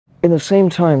In the same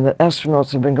time that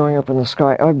astronauts have been going up in the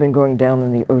sky, I've been going down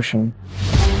in the ocean.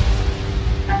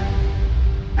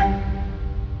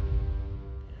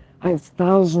 I have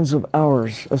thousands of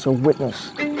hours as a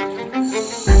witness.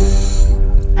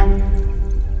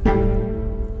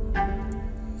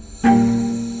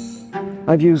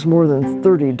 I've used more than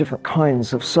 30 different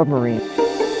kinds of submarine.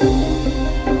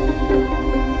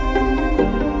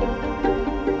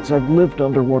 I've lived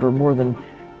underwater more than,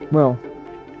 well,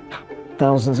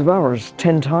 thousands of hours,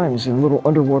 10 times in little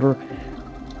underwater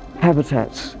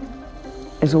habitats.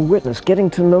 As a witness, getting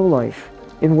to know life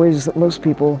in ways that most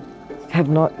people have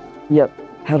not yet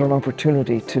had an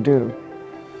opportunity to do.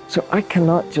 So I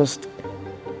cannot just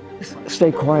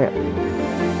stay quiet.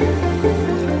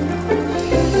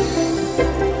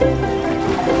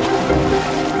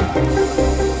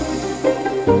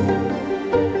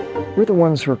 We're the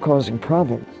ones who are causing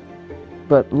problems.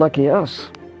 But lucky us,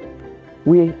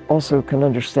 we also can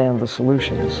understand the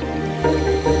solutions.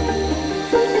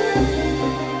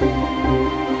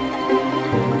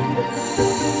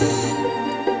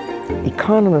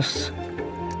 Economists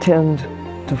tend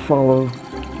to follow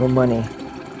the money.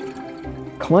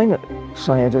 Climate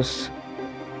scientists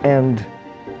and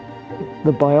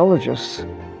the biologists,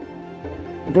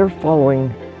 they're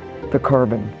following the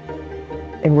carbon.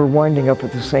 And we're winding up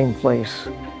at the same place.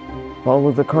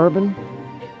 Follow the carbon,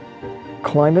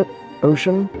 climate,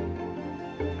 ocean,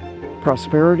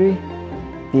 prosperity,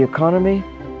 the economy,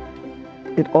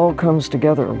 it all comes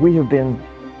together. We have been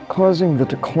causing the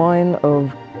decline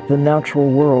of the natural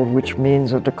world, which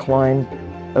means a decline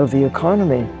of the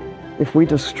economy. If we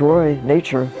destroy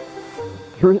nature,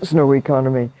 there is no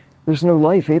economy. There's no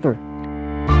life either.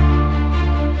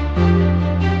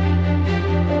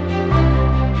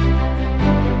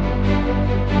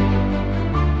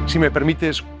 Si me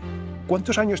permites,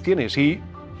 ¿cuántos años tienes y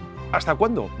hasta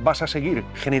cuándo vas a seguir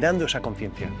generando esa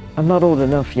conciencia? I'm not old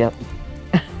enough yet.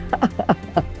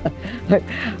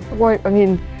 I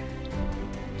mean,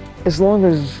 as long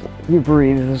as you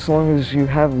breathe, as long as you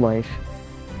have life,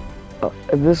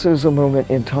 this is a moment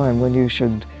in time when you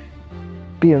should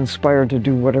be inspired to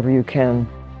do whatever you can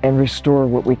and restore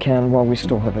what we can while we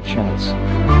still have a chance.